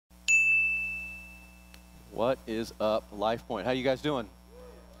What is up, LifePoint? How you guys doing?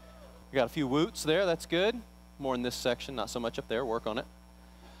 We got a few woots there. That's good. More in this section, not so much up there. Work on it.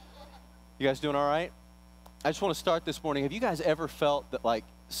 You guys doing all right? I just want to start this morning. Have you guys ever felt that like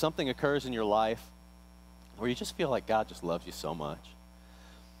something occurs in your life where you just feel like God just loves you so much?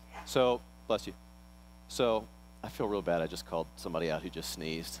 So, bless you. So, I feel real bad. I just called somebody out who just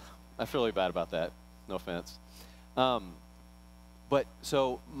sneezed. I feel really bad about that. No offense. I'm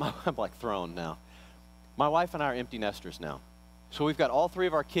like thrown now. My wife and I are empty nesters now. So we've got all three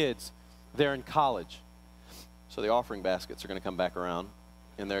of our kids. They're in college. So the offering baskets are going to come back around,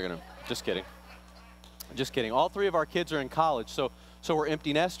 and they're going to, just kidding. Just kidding. All three of our kids are in college, so we're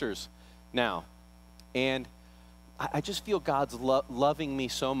empty nesters now. And I just feel God's loving me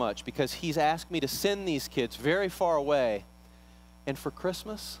so much because he's asked me to send these kids very far away. And for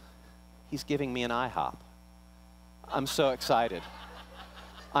Christmas, he's giving me an IHOP. I'm so excited.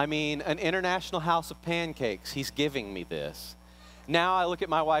 I mean, an international house of pancakes. He's giving me this. Now I look at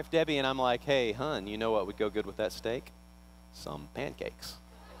my wife, Debbie, and I'm like, hey, hon, you know what would go good with that steak? Some pancakes.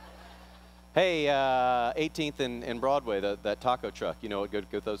 Hey, 18th and Broadway, that taco truck, you know what would go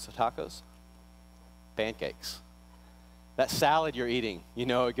good with those tacos? Pancakes. That salad you're eating, you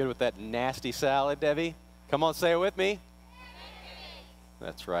know what would go good with that nasty salad, Debbie? Come on, say it with me.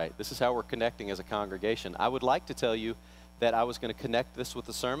 That's right. This is how we're connecting as a congregation. I would like to tell you that I was going to connect this with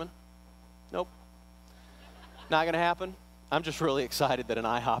the sermon. Nope. Not going to happen. I'm just really excited that an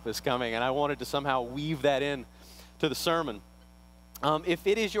IHOP is coming, and I wanted to somehow weave that in to the sermon. If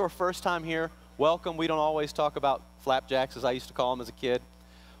it is your first time here, welcome. We don't always talk about flapjacks, as I used to call them as a kid,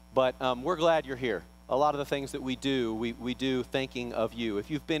 but we're glad you're here. A lot of the things that we do thinking of you. If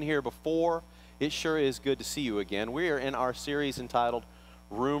you've been here before, it sure is good to see you again. We are in our series entitled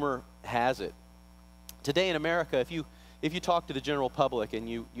Rumor Has It. Today in America, if you talk to the general public and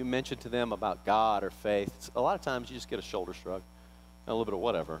you mention to them about God or faith, a lot of times you just get a shoulder shrug, a little bit of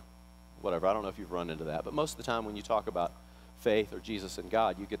whatever. I don't know if you've run into that, but most of the time when you talk about faith or Jesus and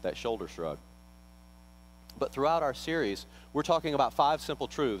God, you get that shoulder shrug. But throughout our series, we're talking about 5 simple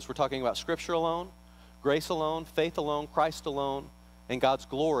truths. We're talking about Scripture alone, grace alone, faith alone, Christ alone, and God's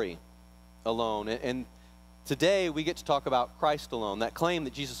glory alone. And today we get to talk about Christ alone, that claim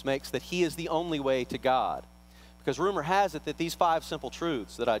that Jesus makes that he is the only way to God. Because rumor has it that these 5 simple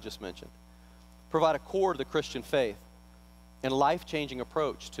truths that I just mentioned provide a core to the Christian faith and a life-changing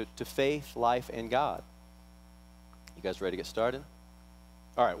approach to faith, life, and God. You guys ready to get started?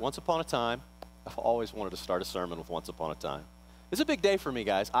 All right, once upon a time, I've always wanted to start a sermon with once upon a time. It's a big day for me,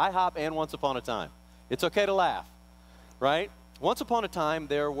 guys. IHOP and once upon a time. It's okay to laugh, right? Once upon a time,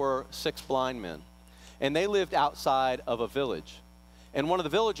 there were 6 blind men, and they lived outside of a village. And one of the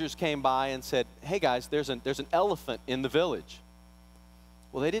villagers came by and said, hey guys, there's an elephant in the village.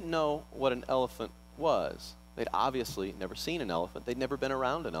 Well, they didn't know what an elephant was. They'd obviously never seen an elephant. They'd never been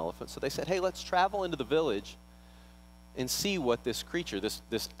around an elephant. So they said, hey, let's travel into the village and see what this creature,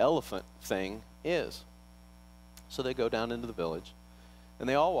 this elephant thing is. So they go down into the village, and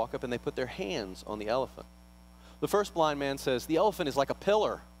they all walk up and they put their hands on the elephant. The first blind man says, the elephant is like a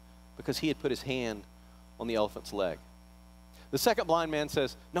pillar, because he had put his hand on the elephant's leg. The second blind man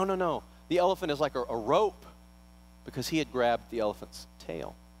says, no, the elephant is like a rope, because he had grabbed the elephant's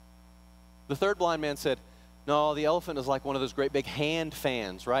tail. The third blind man said, no, the elephant is like one of those great big hand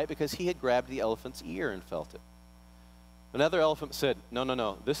fans, right? Because he had grabbed the elephant's ear and felt it. Another elephant said,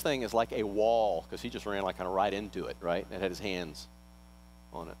 no, this thing is like a wall, because he just ran like kind of right into it, right? And had his hands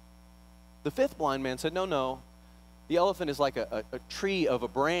on it. The fifth blind man said, no, the elephant is like a tree of a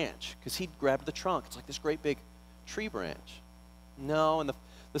branch, because he'd grabbed the trunk. It's like this great big tree branch. No, and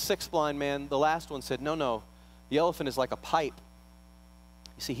the sixth blind man, the last one said, no, the elephant is like a pipe.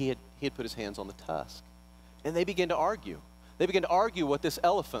 You see, he had put his hands on the tusk. And they began to argue. They began to argue what this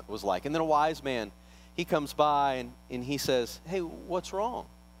elephant was like. And then a wise man, he comes by and he says, hey, what's wrong?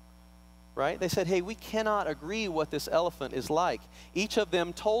 Right? They said, hey, we cannot agree what this elephant is like. Each of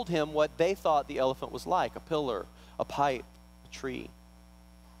them told him what they thought the elephant was like, a pillar, a pipe, a tree.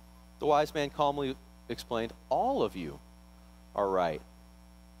 The wise man calmly explained, all of you are right.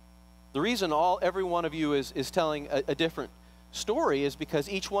 The reason every one of you is telling a different story is because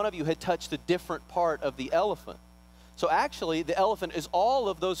each one of you had touched a different part of the elephant. So actually, the elephant is all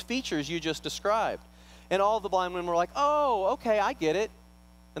of those features you just described. And all the blind men were like, oh, okay, I get it.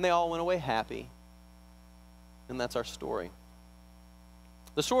 And they all went away happy. And that's our story.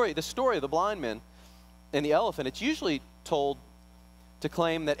 The story of the blind men and the elephant, it's usually told to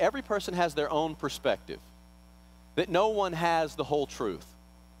claim that every person has their own perspective, that no one has the whole truth.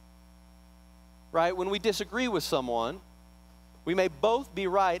 Right? When we disagree with someone, We may both be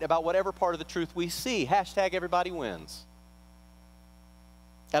right about whatever part of the truth we see. Hashtag everybody wins.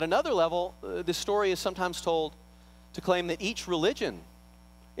 At another level, this story is sometimes told to claim that each religion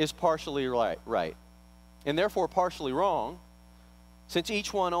is partially right, and therefore partially wrong, since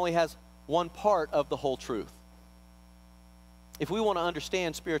each one only has one part of the whole truth. If we want to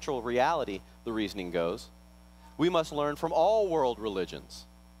understand spiritual reality, the reasoning goes, we must learn from all world religions.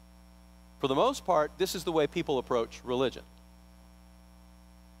 For the most part, this is the way people approach religion.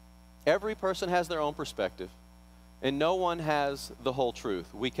 Every person has their own perspective, and no one has the whole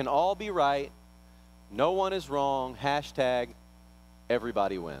truth. We can all be right, no one is wrong, hashtag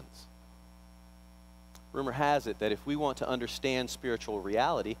everybody wins. Rumor has it that if we want to understand spiritual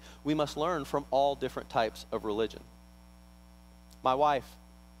reality, we must learn from all different types of religion. My wife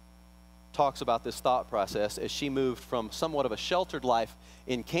talks about this thought process as she moved from somewhat of a sheltered life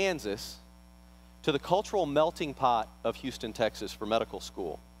in Kansas to the cultural melting pot of Houston, Texas for medical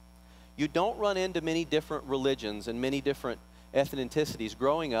school. You don't run into many different religions and many different ethnicities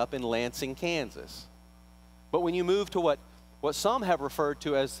growing up in Lansing, Kansas. But when you move to what some have referred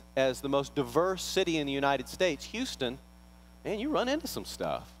to as the most diverse city in the United States, Houston, man, you run into some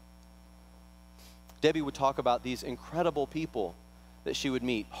stuff. Debbie would talk about these incredible people that she would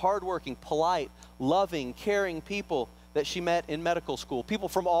meet, hardworking, polite, loving, caring people that she met in medical school, people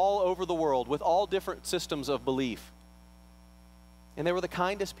from all over the world with all different systems of belief. And they were the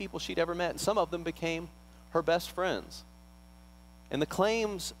kindest people she'd ever met, and some of them became her best friends. And the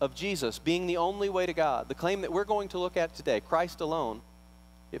claims of Jesus being the only way to God, the claim that we're going to look at today, Christ alone,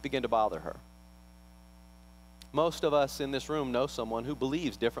 it began to bother her. Most of us in this room know someone who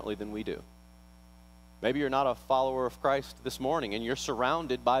believes differently than we do. Maybe you're not a follower of Christ this morning, and you're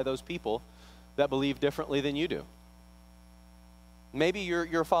surrounded by those people that believe differently than you do. Maybe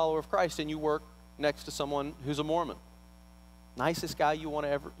you're a follower of Christ and you work next to someone who's a Mormon. Nicest guy you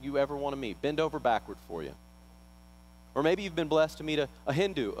ever want to meet. Bend over backward for you. Or maybe you've been blessed to meet a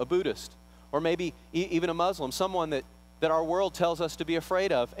Hindu, a Buddhist, or maybe even a Muslim, someone that our world tells us to be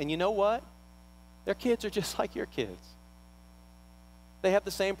afraid of. And you know what? Their kids are just like your kids. They have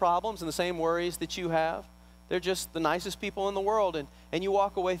the same problems and the same worries that you have. They're just the nicest people in the world. And you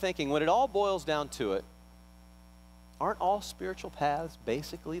walk away thinking, when it all boils down to it, aren't all spiritual paths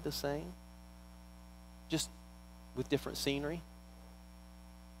basically the same? Just with different scenery?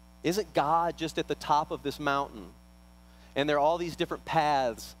 Isn't God just at the top of this mountain? And there are all these different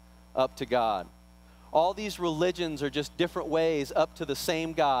paths up to God. All these religions are just different ways up to the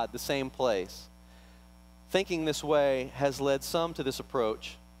same God, the same place. Thinking this way has led some to this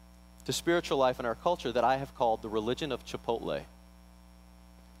approach to spiritual life in our culture that I have called the religion of Chipotle.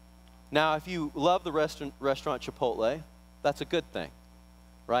 Now, if you love the restaurant Chipotle, that's a good thing,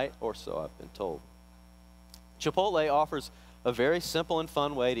 right? Or so I've been told. Chipotle offers a very simple and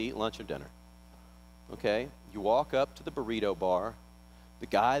fun way to eat lunch or dinner. Okay? You walk up to the burrito bar. The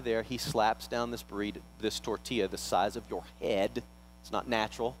guy there, he slaps down this tortilla the size of your head. It's not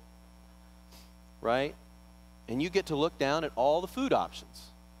natural, right? And you get to look down at all the food options.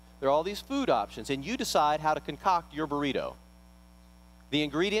 There are all these food options, and you decide how to concoct your burrito. The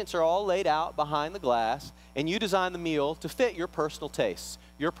ingredients are all laid out behind the glass, and you design the meal to fit your personal tastes,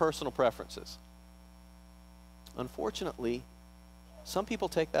 your personal preferences. Unfortunately, some people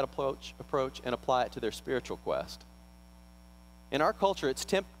take that approach and apply it to their spiritual quest. In our culture, it's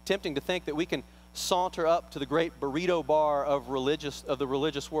tempting to think that we can saunter up to the great burrito bar of the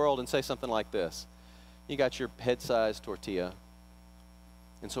religious world and say something like this. You got your head-sized tortilla.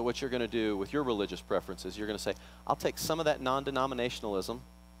 And so what you're going to do with your religious preferences, you're going to say, I'll take some of that non-denominationalism,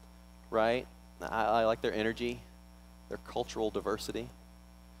 right? I like their energy, their cultural diversity.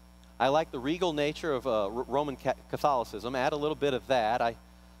 I like the regal nature of Roman Catholicism. Add a little bit of that. I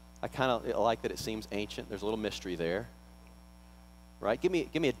kind of like that it seems ancient. There's a little mystery there, right? Give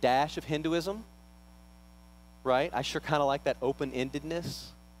me a dash of Hinduism, right? I sure kind of like that open-endedness.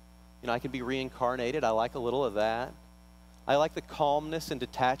 You know, I can be reincarnated. I like a little of that. I like the calmness and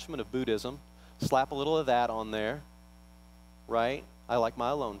detachment of Buddhism. Slap a little of that on there, right? I like my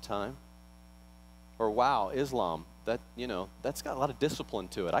alone time. Or wow, Islam. That's got a lot of discipline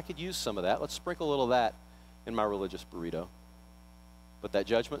to it. I could use some of that. Let's sprinkle a little of that in my religious burrito. But that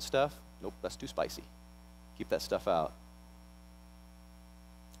judgment stuff, nope, that's too spicy. Keep that stuff out.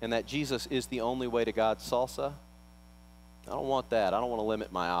 And that Jesus is the only way to God salsa, I don't want that. I don't want to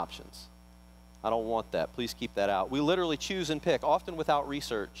limit my options. I don't want that. Please keep that out. We literally choose and pick, often without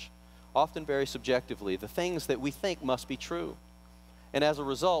research, often very subjectively, the things that we think must be true. And as a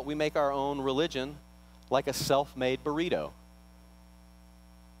result, we make our own religion like a self-made burrito.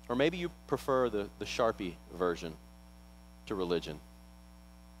 Or maybe you prefer the Sharpie version. to religion.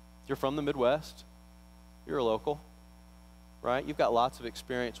 You're from the Midwest. You're a local, right? You've got lots of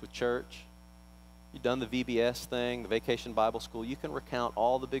experience with church. You've done the VBS thing, the Vacation Bible School. You can recount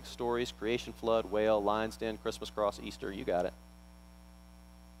all the big stories, creation, flood, whale, lion's den, Christmas cross, Easter. You got it,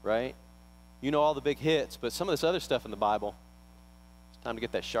 right? You know all the big hits, but some of this other stuff in the Bible, it's time to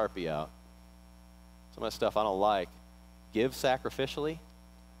get that Sharpie out. Some of that stuff I don't like. Give sacrificially.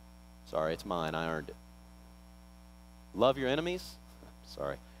 Sorry, it's mine. I earned it. Love your enemies.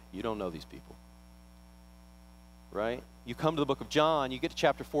 Sorry, you don't know these people. Right? You come to the book of John, you get to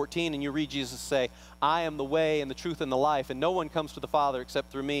chapter 14, and you read Jesus say, I am the way and the truth and the life, and no one comes to the Father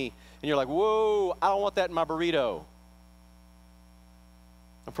except through me. And you're like, whoa, I don't want that in my burrito.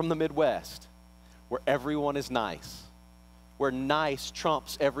 I'm from the Midwest, where everyone is nice, where nice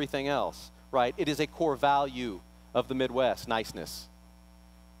trumps everything else, right? It is a core value of the Midwest, niceness.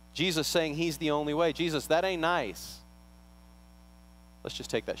 Jesus saying he's the only way. Jesus, that ain't nice. Let's just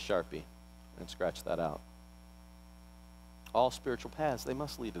take that Sharpie and scratch that out. All spiritual paths, they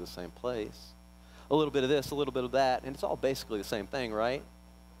must lead to the same place. A little bit of this, a little bit of that, and it's all basically the same thing, right?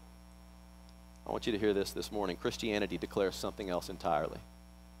 I want you to hear this morning. Christianity declares something else entirely.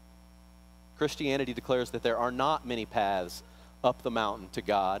 Christianity declares that there are not many paths up the mountain to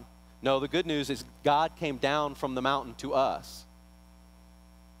God. No, the good news is God came down from the mountain to us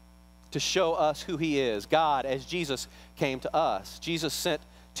to show us who he is. God, as Jesus came to us. Jesus sent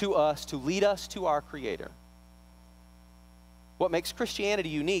to us to lead us to our Creator. What makes Christianity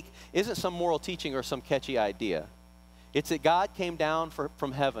unique isn't some moral teaching or some catchy idea. It's that God came down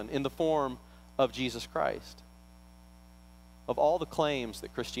from heaven in the form of Jesus Christ. Of all the claims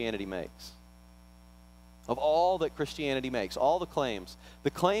that Christianity makes, of all that Christianity makes, all the claims,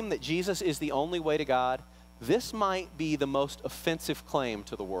 the claim that Jesus is the only way to God, this might be the most offensive claim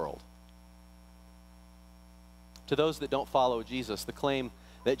to the world. To those that don't follow Jesus, the claim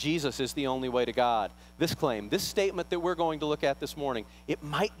that Jesus is the only way to God. This claim, this statement that we're going to look at this morning, it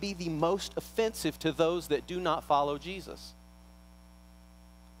might be the most offensive to those that do not follow Jesus.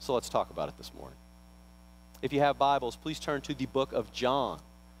 So let's talk about it this morning. If you have Bibles, please turn to the book of John.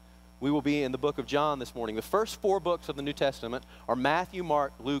 We will be in the book of John this morning. The first 4 books of the New Testament are Matthew,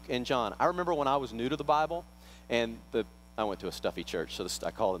 Mark, Luke, and John. I remember when I was new to the Bible, and I went to a stuffy church, so I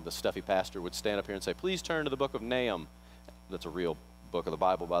call him the stuffy pastor, would stand up here and say, please turn to the book of Nahum. That's a real book of the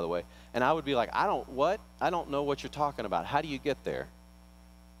Bible, by the way. And I would be like, I don't know what you're talking about. How do you get there?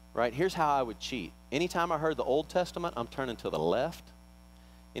 Right? Here's how I would cheat. Anytime I heard the Old Testament, I'm turning to the left.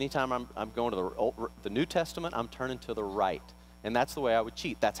 Anytime I'm going to the New Testament, I'm turning to the right. And that's the way I would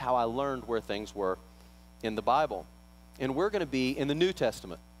cheat. That's how I learned where things were in the Bible. And we're going to be in the New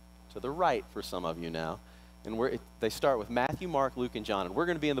Testament, to the right for some of you now. And they start with Matthew, Mark, Luke, and John. And we're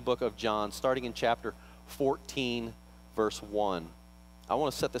going to be in the book of John, starting in chapter 14, verse 1. I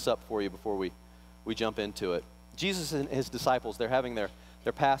want to set this up for you before we jump into it. Jesus and his disciples, they're having their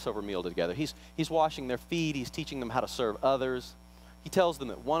Passover meal together. He's washing their feet. He's teaching them how to serve others. He tells them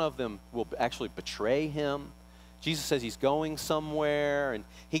that one of them will actually betray him. Jesus says he's going somewhere, and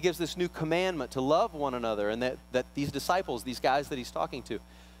he gives this new commandment to love one another, and that these disciples, these guys that he's talking to,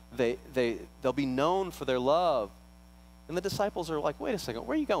 they'll be known for their love. And the disciples are like, wait a second,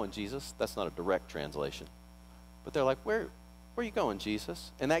 where are you going, Jesus? That's not a direct translation. But they're like, where are you going,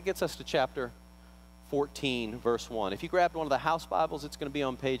 Jesus? And that gets us to chapter 14, verse 1. If you grabbed one of the house Bibles, it's going to be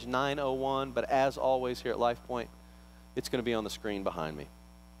on page 901, but as always here at LifePoint, it's going to be on the screen behind me.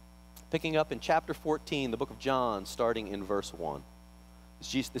 Picking up in chapter 14, the book of John, starting in verse 1.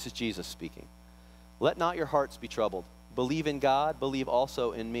 This is Jesus speaking. Let not your hearts be troubled. Believe in God, believe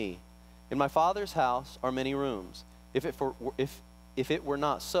also in me. In my Father's house are many rooms. If it were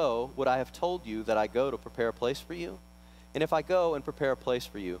not so, would I have told you that I go to prepare a place for you? And if I go and prepare a place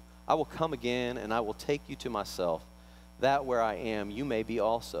for you, I will come again and I will take you to myself, that where I am you may be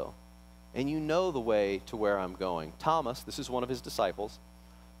also. And you know the way to where I'm going. Thomas, this is one of his disciples,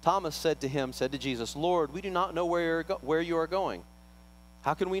 Thomas said to Jesus, Lord, we do not know where you are going.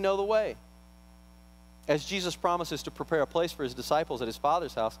 How can we know the way? As Jesus promises to prepare a place for his disciples at his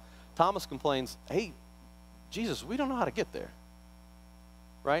Father's house, Thomas complains, hey, Jesus, we don't know how to get there.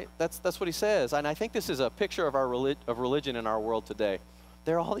 Right? That's what he says. And I think this is a picture of religion in our world today.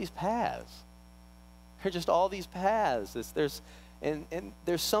 There are all these paths. There are just all these paths. There's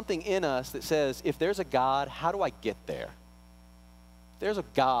something in us that says, if there's a God, how do I get there? If there's a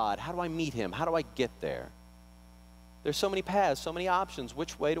God, how do I meet him? How do I get there? There's so many paths, so many options.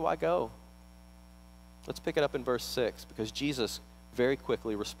 Which way do I go? Let's pick it up in verse 6, because Jesus very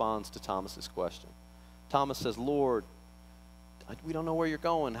quickly responds to Thomas's question. Thomas says, Lord, we don't know where you're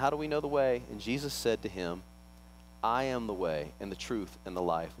going. How do we know the way? And Jesus said to him, I am the way and the truth and the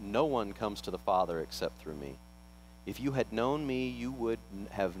life. No one comes to the Father except through me. If you had known me, you would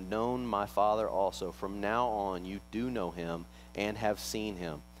have known my Father also. From now on, you do know him and have seen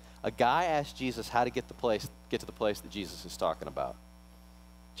him. A guy asked Jesus how to get to the place that Jesus is talking about.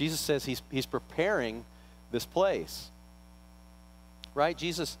 Jesus says he's preparing this place. Right?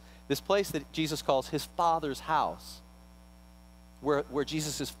 This place that Jesus calls his Father's house, where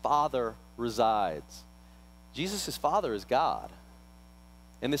Jesus' Father resides. Jesus' Father is God.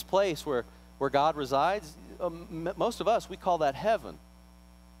 And this place where God resides, most of us, we call that heaven.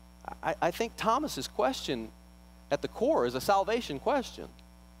 I think Thomas's question at the core is a salvation question.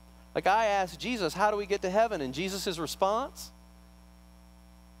 Like, I asked Jesus, how do we get to heaven? And Jesus' response?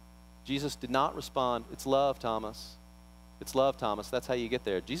 Jesus did not respond, it's love, Thomas. It's love, Thomas. That's how you get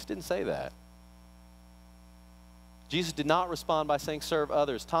there. Jesus didn't say that. Jesus did not respond by saying, serve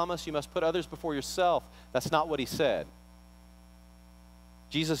others. Thomas, you must put others before yourself. That's not what he said.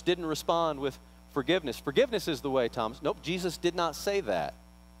 Jesus didn't respond with forgiveness. Forgiveness is the way, Thomas. Nope, Jesus did not say that.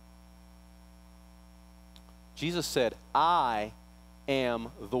 Jesus said, I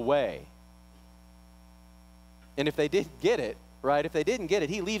am the way. And if they didn't get it, right, if they didn't get it,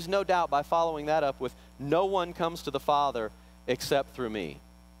 he leaves no doubt by following that up with, no one comes to the Father except through me.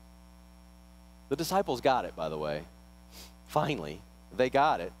 The disciples got it, by the way. Finally, they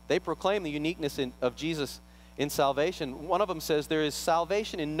got it. They proclaim the uniqueness of Jesus in salvation. One of them says, there is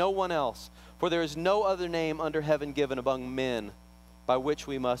salvation in no one else, for there is no other name under heaven given among men by which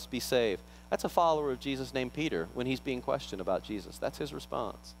we must be saved. That's a follower of Jesus named Peter when he's being questioned about Jesus. That's his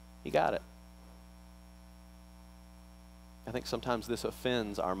response. He got it. I think sometimes this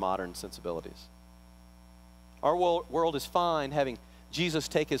offends our modern sensibilities. Our world is fine having Jesus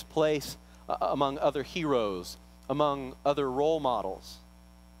take his place among other heroes, among other role models.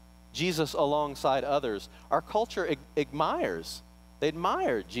 Jesus alongside others. Our culture admires. They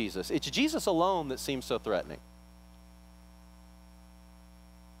admire Jesus. It's Jesus alone that seems so threatening.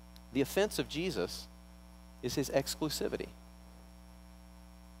 The offense of Jesus is his exclusivity.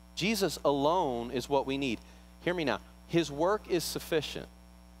 Jesus alone is what we need. Hear me now. His work is sufficient.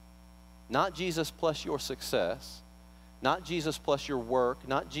 Not Jesus plus your success. Not Jesus plus your work.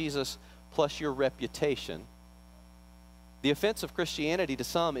 Not Jesus plus your reputation. The offense of Christianity to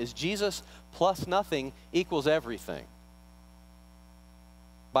some is Jesus plus nothing equals everything.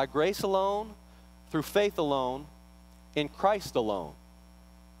 By grace alone, through faith alone, in Christ alone.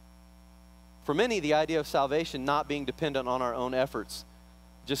 For many, the idea of salvation not being dependent on our own efforts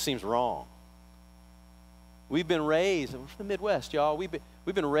just seems wrong. We've been raised, and we're from the Midwest, y'all, we've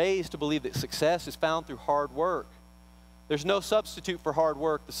been raised to believe that success is found through hard work. There's no substitute for hard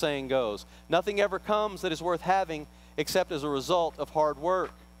work, the saying goes. Nothing ever comes that is worth having except as a result of hard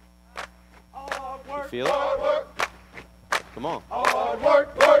work. Hard work, you feel it? hard work. Come on. Hard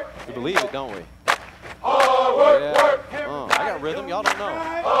work. We believe it, don't we? Hard work, Yeah. work. I got rhythm, y'all don't know.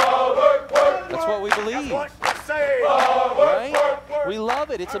 Hard work. That's what we believe. That's what you say. Hard work, Right? We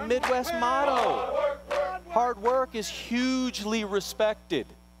love it. It's a Midwest motto. Hard work is hugely respected.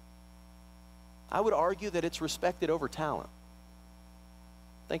 I would argue that it's respected over talent.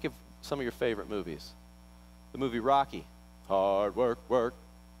 Think of some of your favorite movies. The movie Rocky, hard work, work,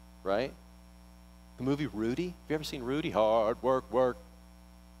 right? The movie Rudy, have you ever seen Rudy? Hard work, work,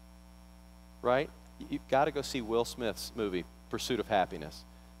 right? You've got to go see Will Smith's movie, Pursuit of Happiness,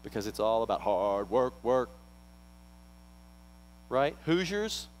 because it's all about hard work, work, right?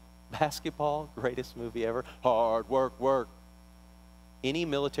 Hoosiers, basketball, greatest movie ever, hard work, work. Any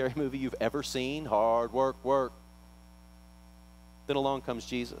military movie you've ever seen, hard work, work. Then along comes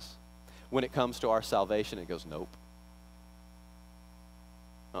Jesus. When it comes to our salvation, it goes, nope.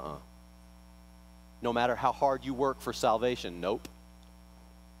 No matter how hard you work for salvation, nope.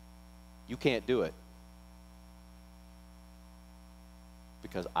 You can't do it.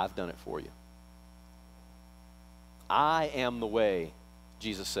 Because I've done it for you. I am the way,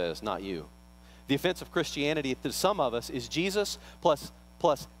 Jesus says, not you. The offense of Christianity to some of us is Jesus plus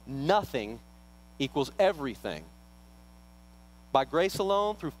nothing equals everything. By grace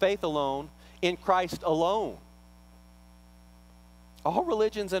alone, through faith alone, in Christ alone. All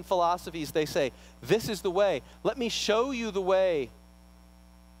religions and philosophies, they say, this is the way. Let me show you the way.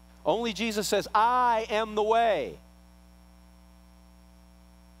 Only Jesus says, I am the way.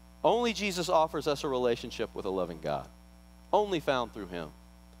 Only Jesus offers us a relationship with a loving God. Only found through him.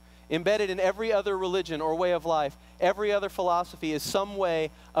 Embedded in every other religion or way of life, every other philosophy is some way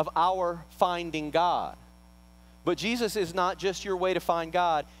of our finding God. But Jesus is not just your way to find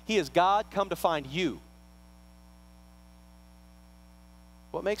God. He is God come to find you.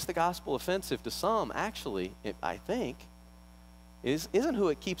 What makes the gospel offensive to some, actually, I think, isn't who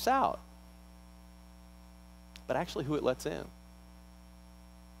it keeps out, but actually who it lets in.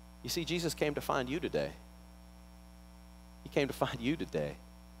 You see, Jesus came to find you today. He came to find you today.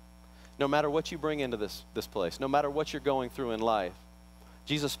 No matter what you bring into this place, no matter what you're going through in life,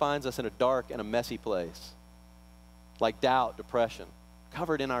 Jesus finds us in a dark and a messy place, like doubt, depression,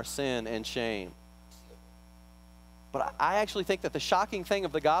 covered in our sin and shame. But I actually think that the shocking thing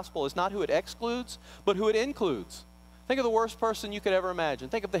of the gospel is not who it excludes, but who it includes. Think of the worst person you could ever imagine.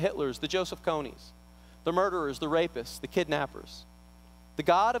 Think of the Hitlers, the Joseph Konis, the murderers, the rapists, the kidnappers. The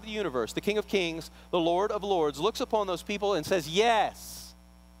God of the universe, the King of Kings, the Lord of Lords, looks upon those people and says, yes.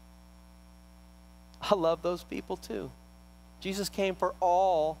 I love those people too. Jesus came for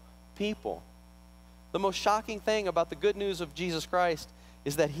all people. The most shocking thing about the good news of Jesus Christ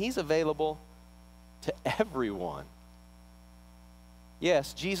is that he's available to everyone.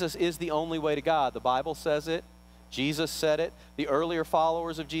 Yes, Jesus is the only way to God. The Bible says it. Jesus said it. The earlier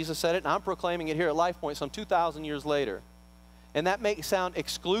followers of Jesus said it. And I'm proclaiming it here at LifePoint some 2,000 years later. And that may sound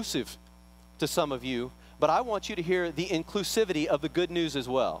exclusive to some of you, but I want you to hear the inclusivity of the good news as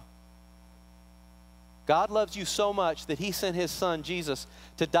well. God loves you so much that he sent his son Jesus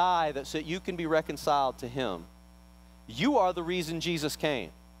to die so that you can be reconciled to him. You are the reason Jesus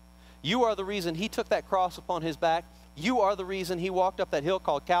came. You are the reason he took that cross upon his back. You are the reason he walked up that hill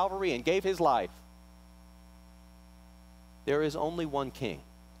called Calvary and gave his life. There is only one king.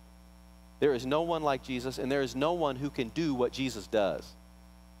 There is no one like Jesus, and there is no one who can do what Jesus does.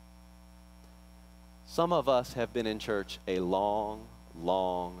 Some of us have been in church a long,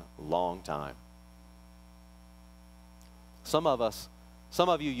 long, long time. Some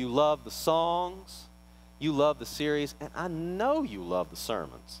of you love the songs, you love the series, and I know you love the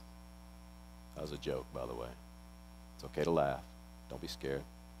sermons. That was a joke, by the way. It's okay to laugh. Don't be scared.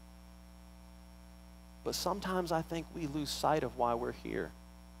 But sometimes I think we lose sight of why we're here.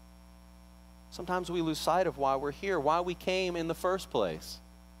 Sometimes we lose sight of why we're here, why we came in the first place.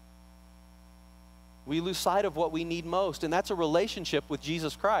 We lose sight of what we need most, and that's a relationship with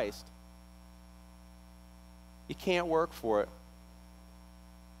Jesus Christ. You can't work for it.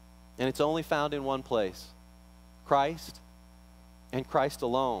 And it's only found in one place, Christ and Christ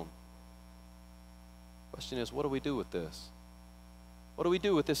alone. The question is, what do we do with this? What do we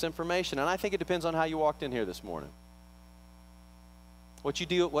do with this information? And I think it depends on how you walked in here this morning.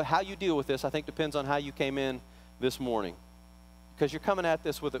 How you deal with this, I think, depends on how you came in this morning. Because you're coming at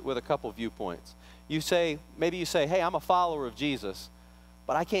this with a couple viewpoints. Maybe you say, hey, I'm a follower of Jesus,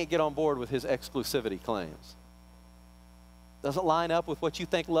 but I can't get on board with his exclusivity claims. Doesn't line up with what you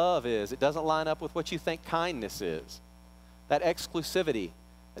think love is. It doesn't line up with what you think kindness is. That exclusivity,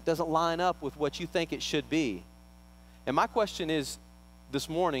 it doesn't line up with what you think it should be. And my question is, this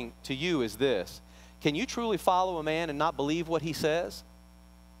morning to you is this: can you truly follow a man and not believe what he says?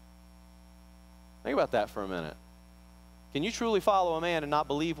 Think about that for a minute. Can you truly follow a man and not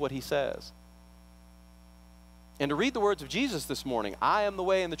believe what he says? And to read the words of Jesus this morning, I am the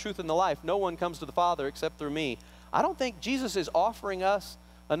way and the truth and the life. No one comes to the Father except through me. I don't think Jesus is offering us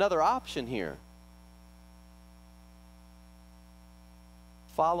another option here.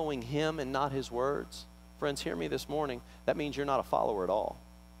 Following him and not his words. Friends, hear me this morning. That means you're not a follower at all.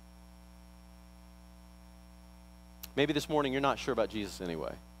 Maybe this morning you're not sure about Jesus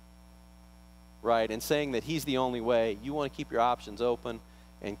anyway. Right? And saying that he's the only way, you want to keep your options open,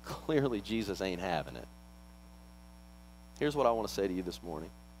 and clearly Jesus ain't having it. Here's what I want to say to you this morning.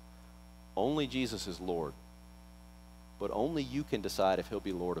 Only Jesus is Lord, but only you can decide if he'll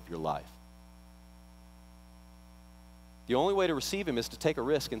be Lord of your life. The only way to receive him is to take a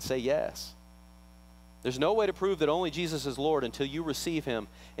risk and say yes. There's no way to prove that only Jesus is Lord until you receive him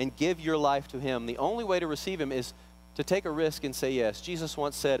and give your life to him. The only way to receive him is to take a risk and say yes. Jesus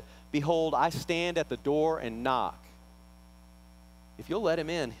once said, "Behold, I stand at the door and knock." If you'll let him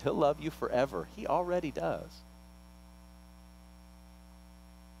in, he'll love you forever. He already does.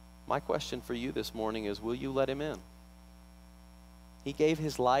 My question for you this morning is, will you let him in? He gave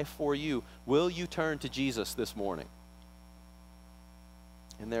his life for you. Will you turn to Jesus this morning?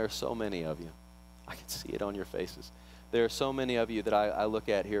 And there are so many of you. I can see it on your faces. There are so many of you that I look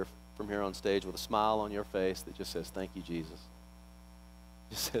at here from here on stage with a smile on your face that just says, "Thank you, Jesus."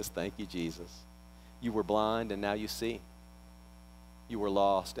 Just says, "Thank you, Jesus. You were blind and now you see. You were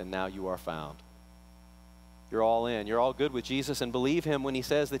lost and now you are found." You're all in. You're all good with Jesus and believe him when he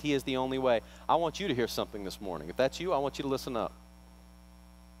says that he is the only way. I want you to hear something this morning. If that's you, I want you to listen up.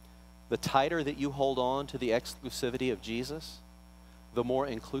 The tighter that you hold on to the exclusivity of Jesus, the more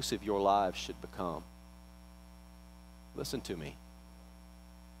inclusive your lives should become. Listen to me.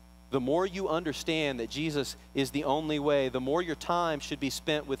 The more you understand that Jesus is the only way, the more your time should be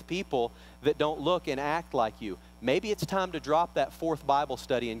spent with people that don't look and act like you. Maybe it's time to drop that 4th Bible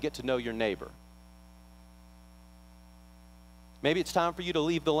study and get to know your neighbor. Maybe it's time for you to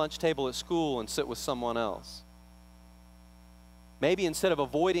leave the lunch table at school and sit with someone else. Maybe instead of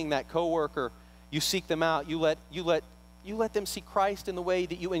avoiding that coworker, you seek them out. You let them see Christ in the way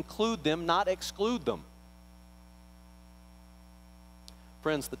that you include them, not exclude them.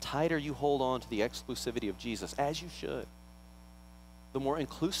 Friends, the tighter you hold on to the exclusivity of Jesus, as you should, the more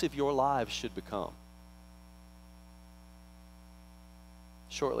inclusive your lives should become.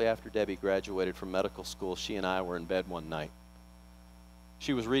 Shortly after Debbie graduated from medical school, she and I were in bed one night.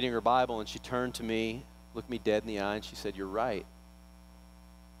 She was reading her Bible and she turned to me, looked me dead in the eye, and she said, "You're right.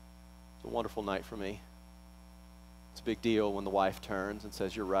 It's a wonderful night for me." It's a big deal when the wife turns and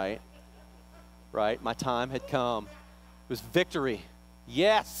says, "You're right." Right? My time had come. It was victory.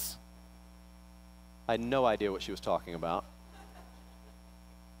 Yes! I had no idea what she was talking about.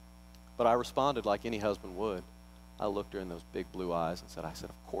 But I responded like any husband would. I looked her in those big blue eyes and said,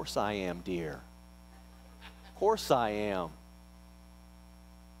 "Of course I am, dear. Of course I am."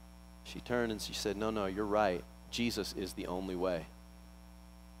 She turned and she said, No, you're right. Jesus is the only way."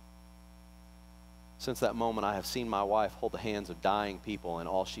 Since that moment, I have seen my wife hold the hands of dying people, and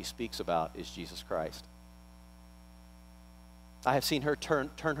all she speaks about is Jesus Christ. I have seen her turn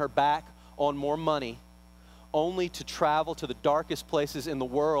her back on more money, only to travel to the darkest places in the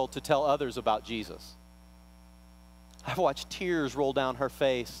world to tell others about Jesus. I've watched tears roll down her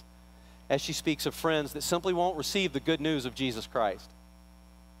face as she speaks of friends that simply won't receive the good news of Jesus Christ.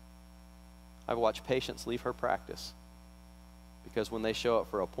 I've watched patients leave her practice because when they show up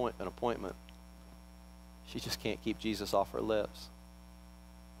for an appointment, she just can't keep Jesus off her lips.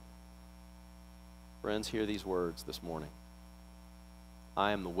 Friends, hear these words this morning.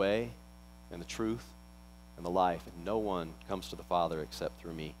 I am the way and the truth and the life, and no one comes to the Father except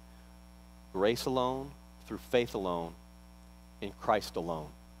through me. Grace alone, through faith alone, in Christ alone.